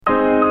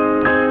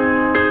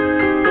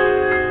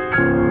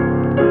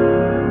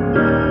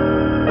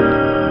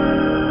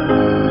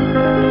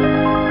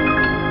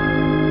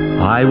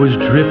I was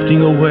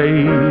drifting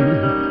away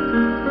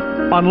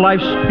on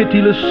life's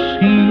pitiless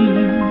sea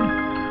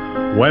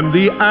when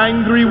the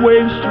angry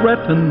waves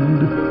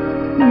threatened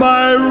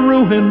my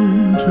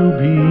ruin to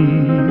be.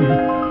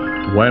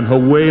 When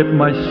away at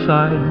my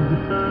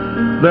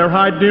side there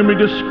I dimly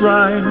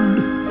descried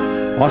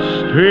a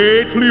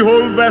stately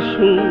old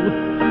vessel,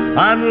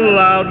 and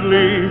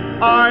loudly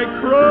I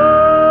cried,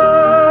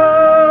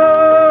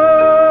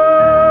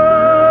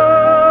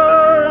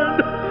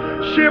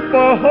 "Ship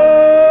ahoy!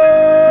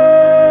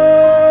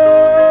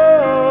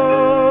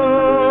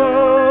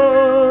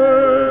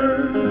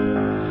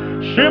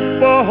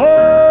 Ship ahoy!"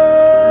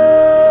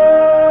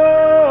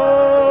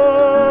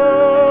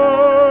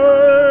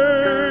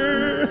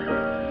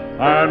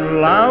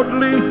 And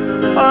loudly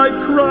I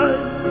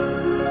cried,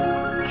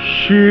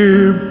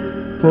 "Ship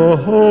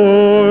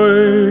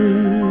ahoy!"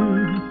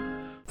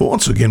 Well,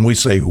 once again, we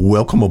say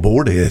welcome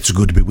aboard. It's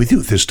good to be with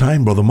you at this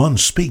time. Brother Munn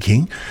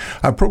speaking.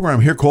 Our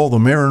program here called The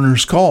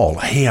Mariner's Call.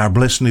 Hey, our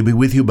blessing to be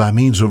with you by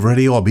means of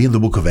radio. I'll be in the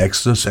book of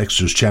Exodus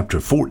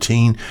chapter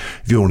 14,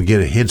 if you want to get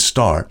a head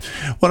start.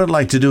 What I'd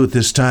like to do at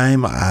this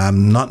time,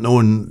 I'm not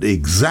knowing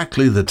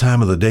exactly the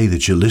time of the day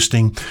that you're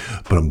listening,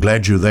 but I'm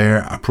glad you're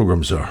there. Our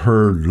programs are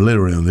heard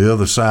literally on the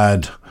other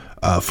side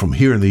from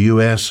here in the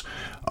U.S.,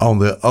 on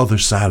the other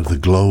side of the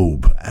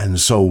globe. And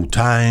so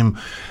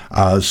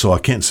so I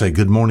can't say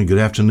good morning, good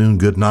afternoon,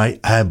 good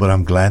night, but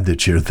I'm glad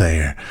that you're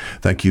there.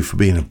 Thank you for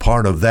being a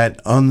part of that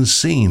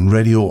unseen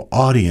radio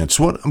audience.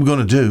 What I'm going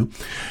to do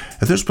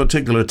at this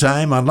particular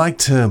time, I'd like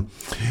to,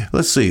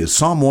 let's see,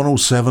 Psalm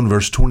 107,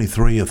 verse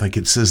 23, I think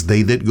it says,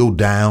 "They that go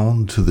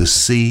down to the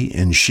sea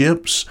in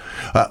ships."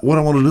 What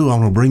I want to do, I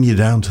want to bring you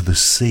down to the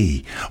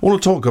sea. I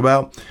want to talk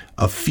about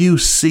a few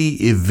sea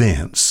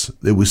events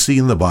that we see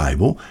in the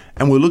Bible,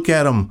 and we look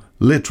at them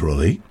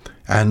literally,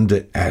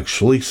 and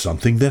actually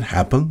something that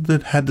happened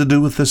that had to do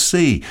with the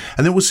sea.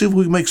 And then we'll see if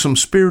we can make some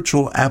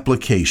spiritual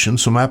application,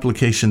 some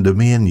application to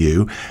me and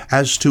you,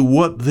 as to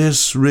what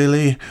this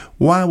really,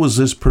 why was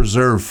this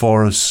preserved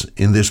for us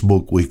in this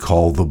book we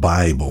call the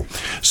Bible.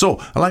 So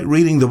I like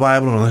reading the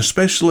Bible, and I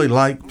especially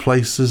like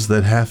places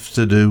that have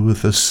to do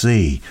with the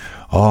sea.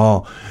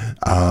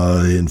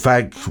 In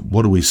fact,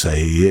 what do we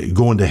say?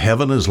 Going to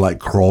heaven is like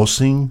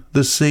crossing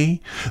the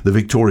sea. The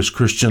victorious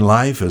Christian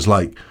life is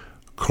like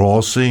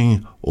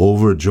crossing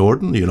over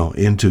Jordan,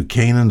 into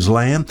Canaan's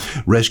land.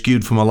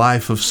 Rescued from a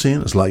life of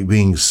sin is like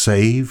being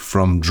saved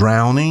from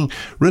drowning.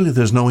 Really,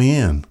 there's no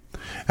end.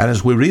 And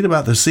as we read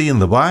about the sea in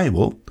the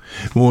Bible,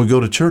 when we go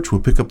to church, we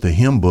pick up the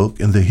hymn book,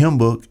 and the hymn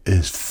book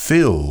is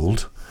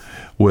filled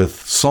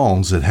with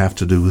songs that have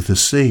to do with the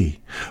sea.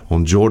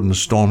 On Jordan's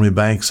stormy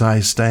banks I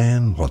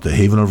stand, what the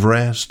haven of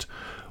rest.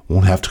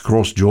 Won't have to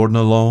cross Jordan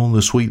alone,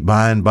 the sweet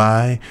by and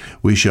by.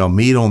 We shall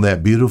meet on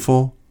that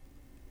beautiful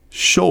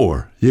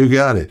shore. You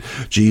got it.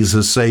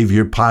 Jesus,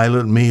 Savior,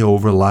 pilot me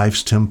over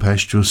life's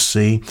tempestuous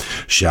sea.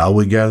 Shall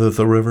we gather at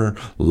the river?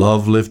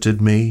 Love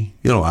lifted me.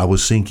 I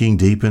was sinking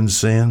deep in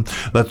sin.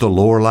 Let the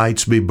lower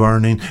lights be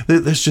burning.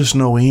 There's just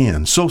no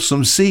end. So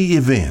some sea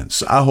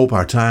events. I hope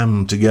our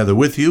time together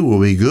with you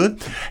will be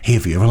good. Hey,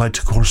 if you ever like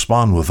to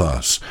correspond with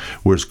us,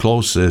 we're as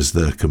close as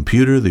the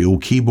computer, the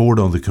old keyboard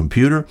on the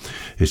computer.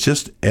 It's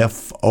just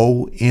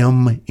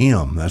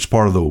FOMM. That's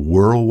part of the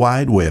World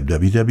Wide Web,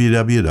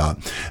 www.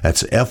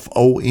 That's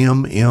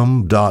FOMM.org.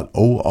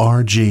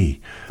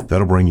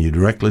 That'll bring you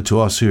directly to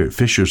us here at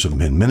Fishers of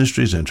Men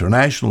Ministries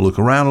International. Look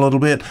around a little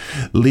bit,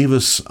 leave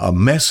us a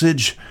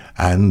message,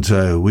 and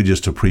we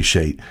just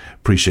appreciate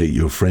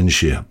your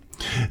friendship.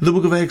 The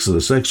book of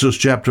Exodus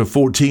chapter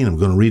 14, I'm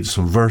going to read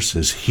some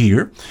verses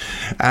here,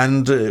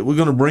 and we're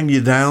going to bring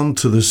you down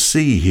to the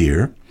sea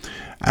here.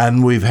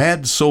 And we've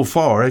had so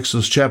far,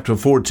 Exodus chapter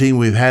 14,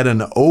 we've had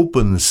an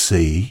open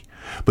sea,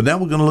 but now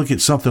we're going to look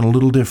at something a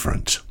little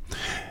different.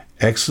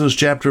 Exodus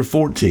chapter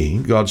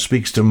 14, God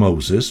speaks to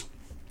Moses.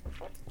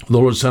 The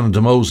Lord said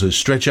unto Moses,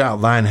 "Stretch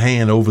out thine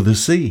hand over the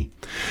sea,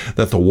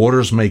 that the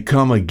waters may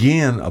come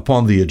again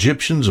upon the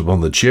Egyptians,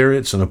 upon the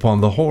chariots, and upon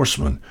the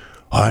horsemen."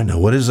 All right, now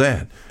what is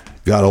that?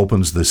 God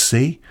opens the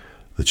sea.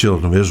 The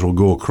children of Israel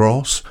go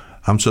across.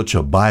 I'm such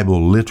a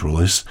Bible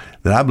literalist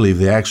that I believe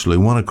they actually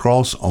went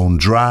across on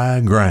dry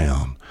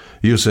ground.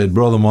 You said,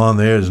 "Brother Mon,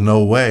 there's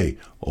no way."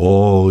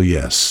 Oh,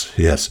 yes.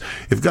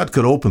 If God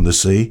could open the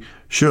sea,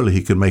 surely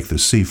he could make the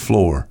sea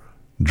floor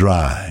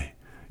dry.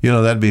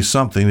 That'd be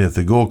something if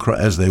they go across,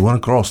 as they went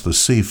across the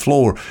sea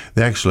floor,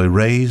 they actually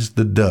raised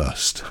the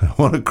dust,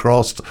 went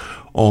across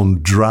on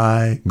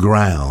dry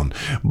ground.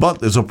 But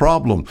there's a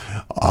problem.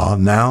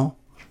 Now,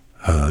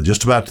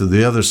 just about to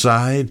the other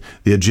side,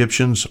 the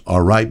Egyptians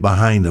are right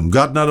behind them.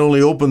 God not only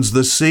opens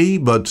the sea,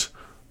 but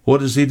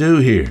what does he do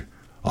here?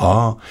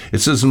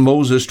 It says, "And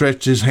Moses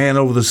stretched his hand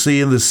over the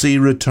sea, and the sea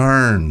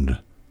returned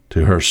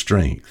to her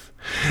strength."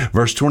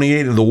 Verse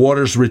 28, "And the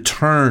waters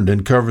returned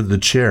and covered the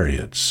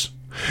chariots."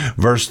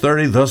 Verse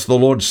 30, "Thus the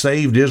Lord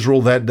saved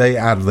Israel that day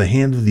out of the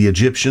hand of the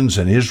Egyptians,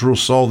 and Israel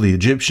saw the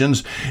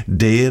Egyptians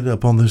dead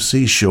upon the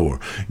seashore."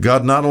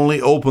 God not only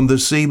opened the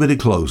sea, but he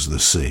closed the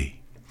sea.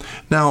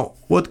 Now,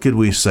 what could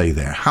we say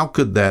there? How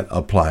could that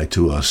apply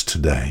to us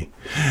today?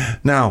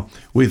 Now,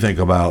 we think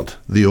about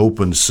the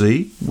open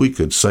sea. We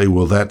could say,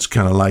 well, that's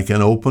kind of like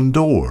an open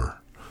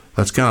door.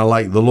 That's kind of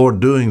like the Lord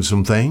doing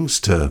some things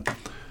to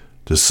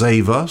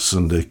save us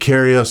and to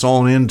carry us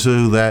on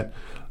into that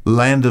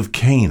land of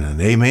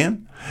Canaan.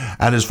 Amen?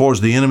 And as far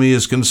as the enemy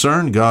is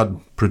concerned, God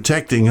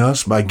protecting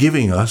us by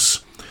giving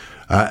us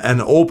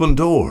an open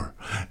door.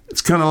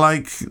 It's kind of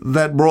like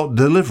that brought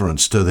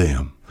deliverance to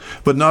them.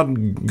 But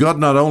God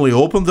not only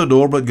opened the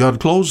door, but God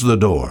closed the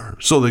door.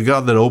 So the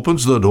God that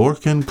opens the door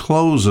can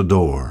close a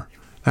door.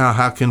 Now,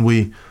 how can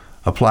we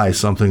apply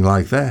something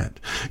like that?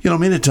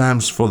 Many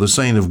times for the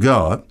saint of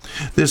God,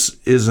 this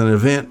is an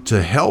event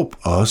to help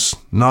us,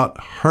 not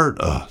hurt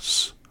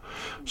us.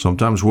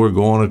 Sometimes we're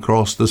going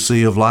across the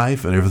sea of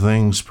life and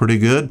everything's pretty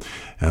good,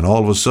 and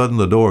all of a sudden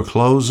the door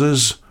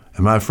closes,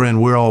 and my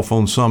friend, we're off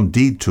on some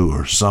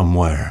detour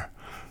somewhere.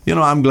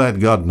 I'm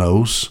glad God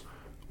knows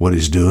what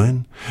he's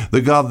doing.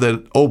 The God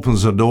that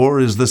opens a door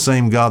is the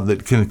same God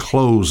that can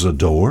close a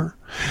door.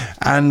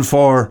 And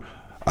for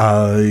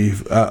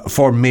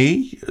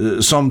me,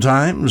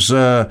 sometimes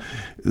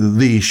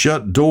the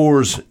shut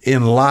doors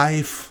in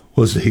life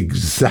was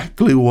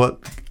exactly what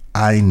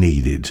I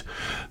needed.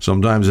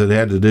 Sometimes it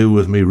had to do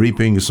with me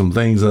reaping some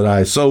things that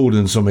I sowed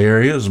in some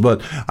areas,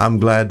 but I'm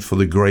glad for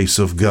the grace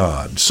of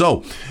God.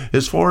 So,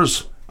 as far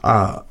as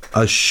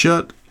a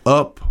shut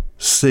up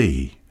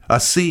sea, a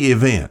sea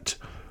event,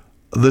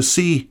 the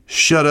sea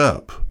shut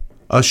up,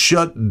 a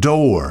shut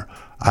door,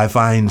 I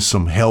find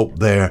some help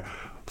there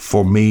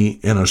for me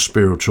in a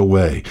spiritual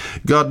way.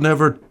 God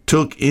never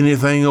took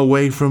anything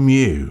away from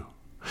you.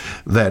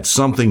 That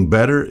something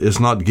better is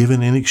not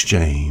given in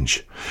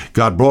exchange.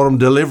 God brought them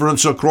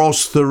deliverance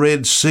across the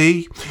Red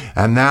Sea,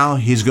 and now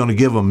he's going to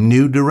give them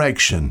new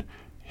direction,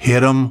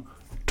 hit them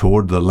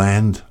toward the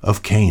land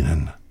of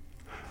Canaan.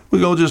 We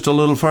go just a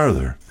little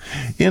further.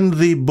 In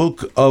the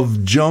book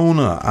of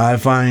Jonah, I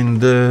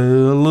find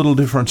a little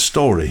different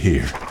story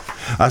here.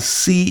 A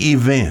sea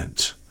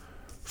event.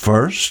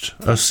 First,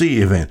 a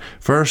sea event.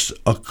 First,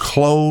 a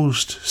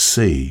closed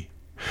sea.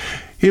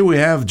 Here we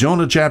have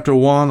Jonah chapter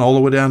 1 all the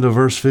way down to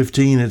verse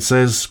 15. It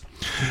says,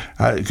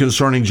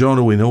 concerning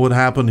Jonah, we know what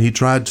happened. He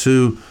tried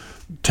to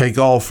take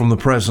off from the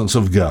presence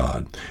of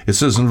God. It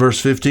says in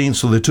verse 15,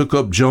 so they took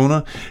up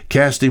Jonah,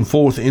 cast him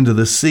forth into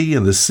the sea,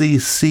 and the sea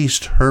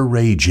ceased her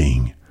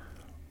raging.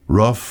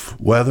 Rough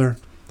weather.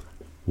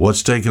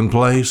 What's taking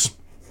place?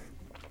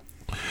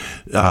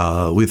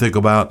 We think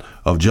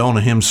of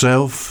Jonah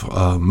himself,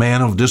 a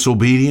man of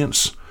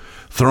disobedience,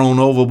 thrown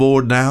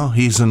overboard now.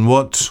 He's in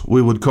what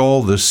we would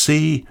call the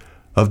sea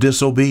of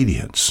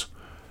disobedience.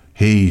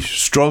 He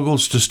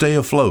struggles to stay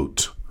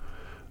afloat.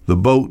 The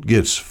boat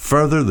gets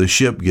further, the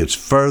ship gets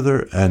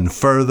further and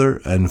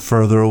further and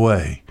further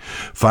away.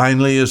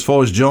 Finally, as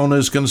far as Jonah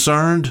is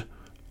concerned,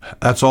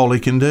 that's all he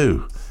can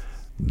do.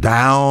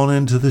 Down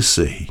into the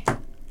sea.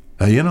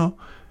 Now,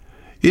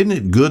 isn't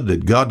it good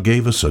that God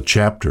gave us a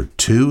chapter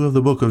 2 of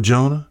the book of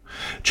Jonah?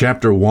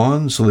 Chapter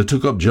 1, so they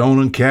took up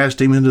Jonah and cast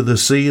him into the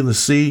sea, and the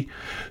sea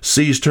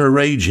ceased her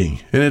raging.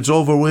 And it's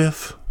over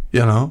with,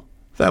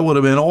 That would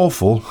have been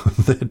awful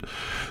that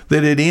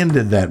it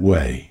ended that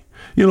way.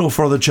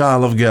 For the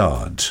child of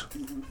God.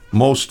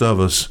 Most of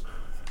us,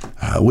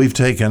 we've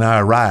taken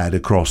our ride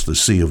across the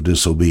sea of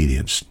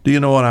disobedience. Do you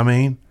know what I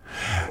mean?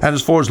 And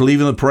as far as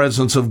leaving the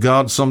presence of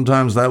God,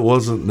 sometimes that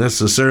wasn't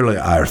necessarily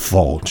our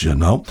fault,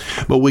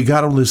 But we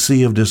got on the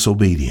sea of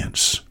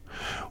disobedience.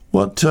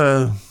 What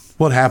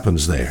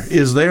happens there?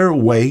 Is there a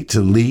way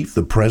to leave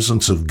the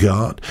presence of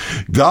God?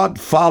 God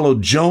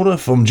followed Jonah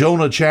from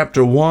Jonah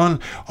chapter 1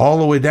 all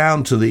the way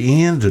down to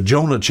the end to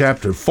Jonah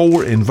chapter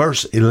 4 in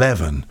verse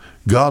 11.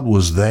 God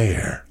was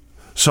there.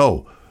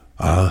 So,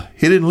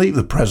 he didn't leave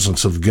the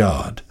presence of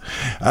God.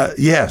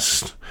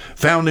 Yes,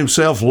 found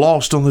himself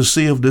lost on the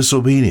sea of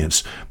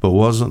disobedience, but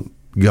wasn't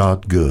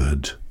God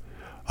good?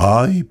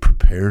 He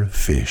prepared a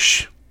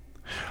fish.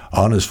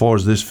 And as far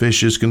as this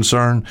fish is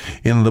concerned,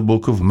 in the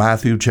book of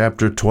Matthew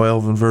chapter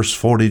 12 and verse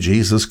 40,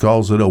 Jesus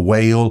calls it a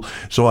whale,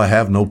 so I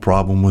have no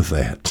problem with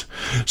that.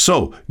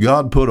 So,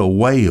 God put a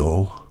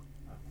whale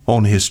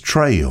on his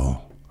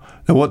trail.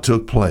 Now, what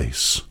took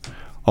place?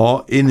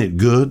 Isn't it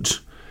good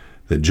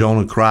that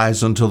Jonah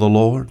cries unto the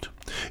Lord?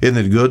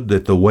 Isn't it good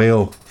that the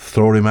whale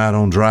threw him out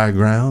on dry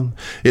ground?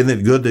 Isn't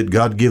it good that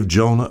God give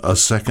Jonah a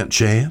second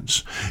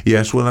chance?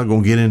 Yes, we're not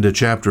going to get into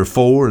chapter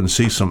 4 and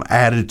see some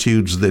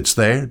attitudes that's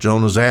there.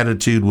 Jonah's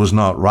attitude was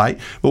not right,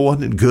 but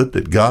wasn't it good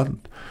that God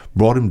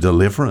brought him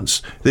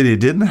deliverance, that he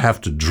didn't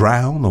have to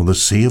drown on the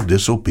sea of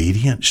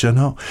disobedience,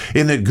 Isn't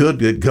it good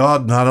that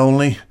God not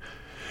only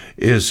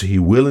is he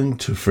willing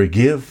to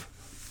forgive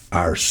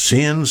our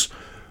sins,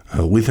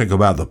 we think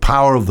about the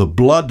power of the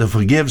blood to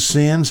forgive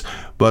sins,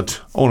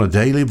 but on a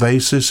daily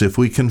basis, if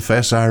we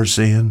confess our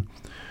sin,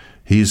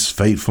 he's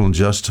faithful and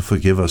just to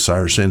forgive us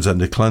our sins and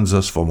to cleanse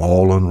us from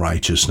all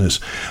unrighteousness.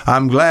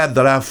 I'm glad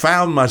that I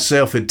found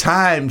myself at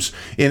times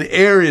in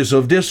areas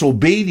of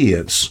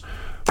disobedience,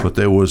 but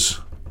there was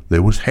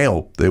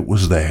help that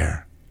was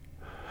there.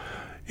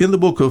 In the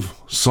book of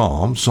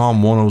Psalm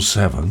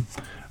 107,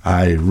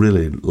 I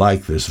really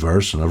like this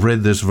verse, and I've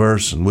read this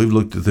verse, and we've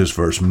looked at this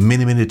verse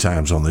many, many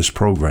times on this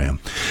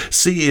program.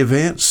 Sea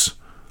events,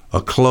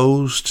 a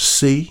closed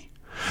sea,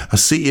 a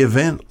sea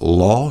event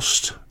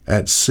lost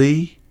at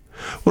sea.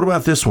 What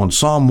about this one?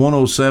 Psalm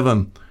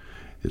 107,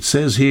 it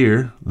says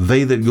here,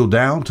 they that go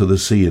down to the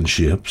sea in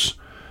ships,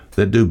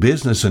 that do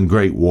business in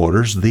great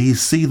waters, these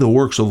see the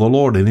works of the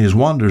Lord and his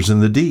wonders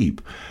in the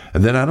deep.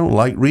 And then I don't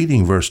like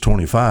reading verse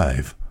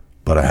 25,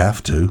 but I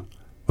have to,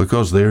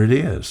 because there it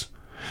is.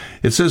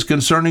 It says,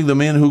 concerning the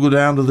men who go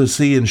down to the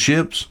sea in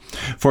ships,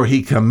 for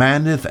he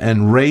commandeth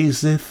and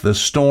raiseth the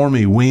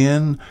stormy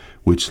wind,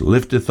 which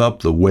lifteth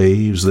up the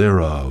waves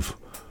thereof.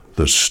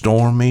 The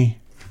stormy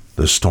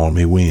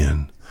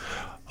wind.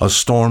 A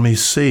stormy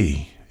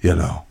sea,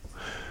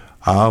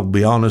 I'll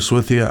be honest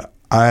with you,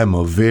 I am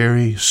a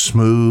very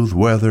smooth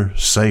weather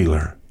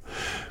sailor.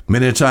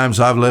 Many times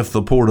I've left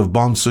the port of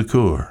Bon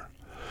Secours,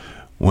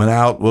 went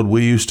out what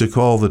we used to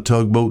call the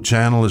tugboat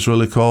channel. It's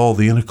really called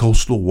the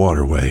Intercoastal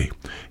Waterway,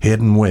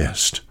 heading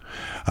west.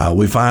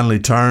 We finally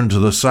turned to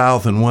the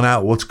south and went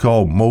out what's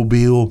called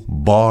Mobile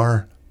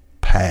Bar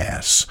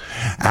Pass,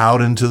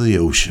 out into the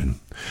ocean.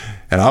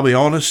 And I'll be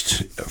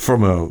honest,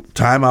 from a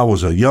time I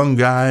was a young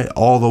guy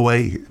all the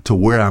way to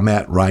where I'm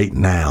at right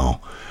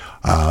now,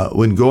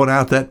 when going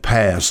out that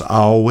pass, I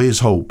always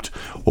hoped,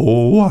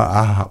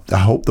 I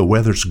hope the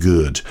weather's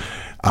good.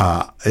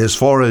 As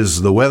far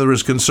as the weather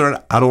is concerned,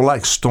 I don't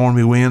like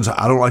stormy winds.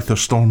 I don't like the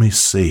stormy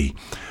sea.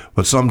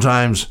 But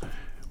sometimes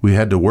we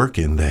had to work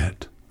in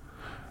that.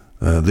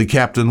 The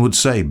captain would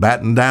say,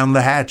 batten down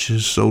the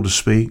hatches, so to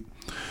speak.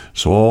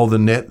 So all the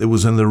net that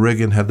was in the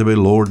rigging had to be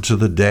lowered to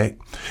the deck.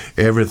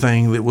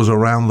 Everything that was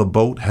around the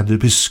boat had to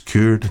be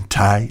secured and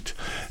tight.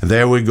 And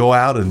there we go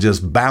out and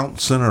just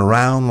bouncing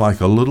around like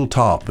a little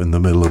top in the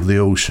middle of the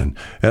ocean.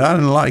 And I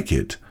didn't like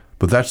it,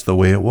 but that's the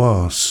way it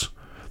was.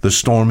 The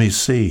stormy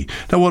sea.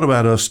 Now, what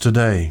about us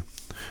today?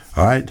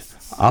 All right,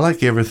 I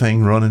like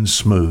everything running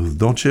smooth,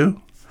 don't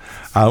you?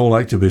 I don't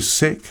like to be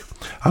sick.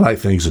 I like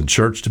things in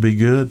church to be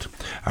good.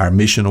 Our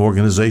mission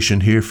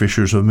organization here,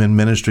 Fishers of Men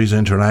Ministries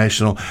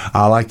International,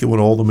 I like it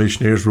when all the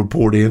missionaries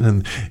report in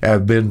and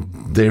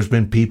there's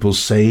been people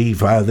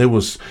saved. There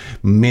was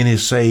many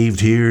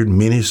saved here and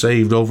many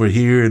saved over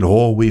here,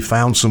 and we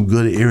found some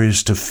good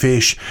areas to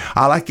fish.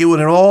 I like it when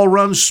it all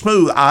runs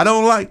smooth. I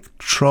don't like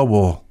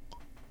trouble.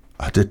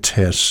 I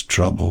detest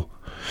trouble.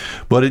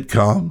 But it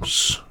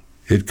comes.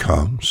 It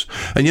comes.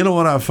 And you know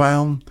what I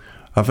found?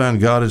 I found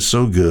God is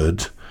so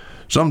good.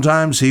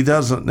 Sometimes he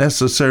doesn't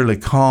necessarily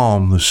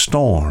calm the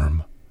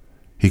storm.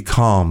 He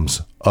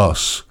calms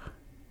us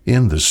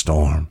in the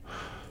storm.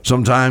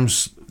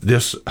 Sometimes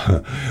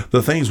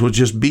the things were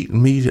just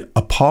beating me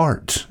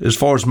apart as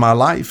far as my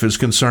life is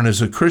concerned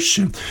as a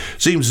Christian.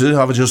 Seems as if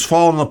I was just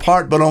falling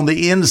apart, but on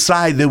the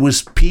inside there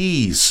was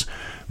peace.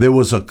 There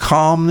was a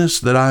calmness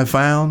that I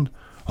found.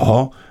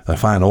 I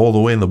find all the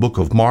way in the book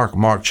of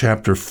Mark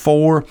chapter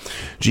 4.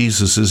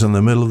 Jesus is in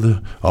the middle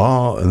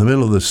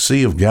of the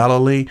Sea of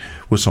Galilee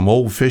with some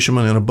old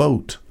fishermen in a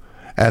boat,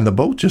 and the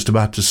boat just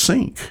about to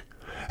sink.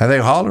 And they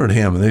hollered at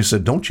him and they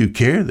said, "Don't you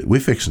care that we're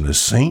fixing to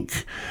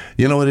sink?"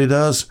 You know what he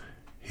does?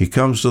 He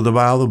comes to the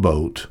bow of the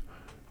boat,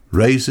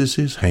 raises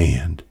his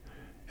hand,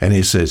 and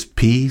he says,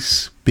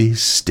 "Peace, be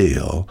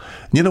still."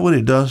 And you know what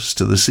he does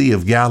to the Sea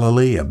of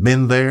Galilee? I've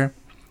been there,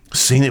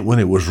 seen it when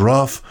it was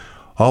rough.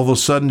 All of a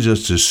sudden,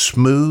 just as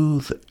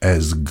smooth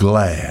as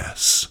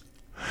glass.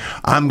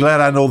 I'm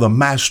glad I know the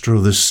master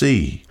of the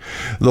sea,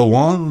 the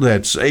one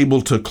that's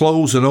able to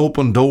close and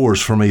open doors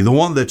for me, the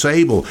one that's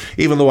able,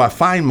 even though I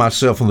find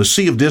myself in the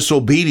sea of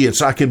disobedience,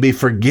 I can be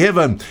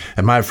forgiven.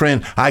 And my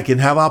friend, I can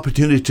have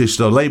opportunities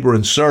to labor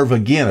and serve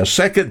again, a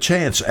second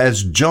chance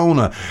as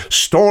Jonah.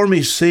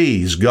 Stormy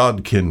seas,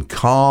 God can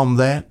calm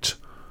that,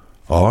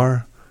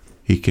 or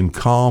he can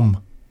calm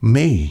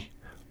me.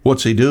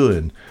 What's he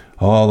doing?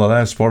 The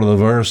last part of the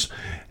verse,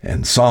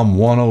 in Psalm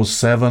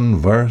 107,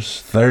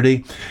 verse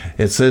 30,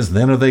 it says,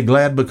 "Then are they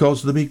glad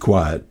because they be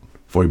quiet,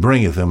 for he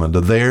bringeth them unto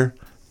their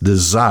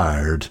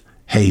desired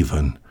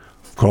haven."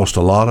 Crossed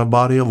a lot of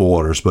body of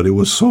waters, but it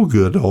was so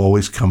good to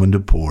always come into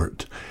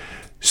port.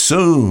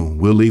 Soon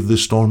we'll leave the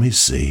stormy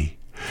sea.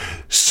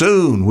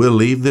 Soon we'll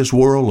leave this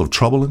world of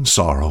trouble and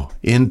sorrow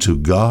into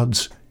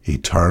God's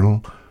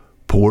eternal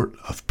port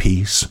of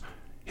peace,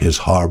 his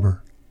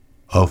harbor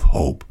of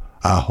hope.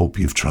 I hope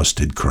you've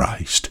trusted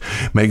Christ.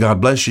 May God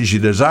bless you as you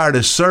desire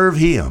to serve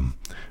him.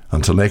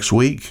 Until next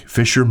week,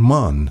 Fisher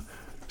Munn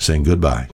saying goodbye.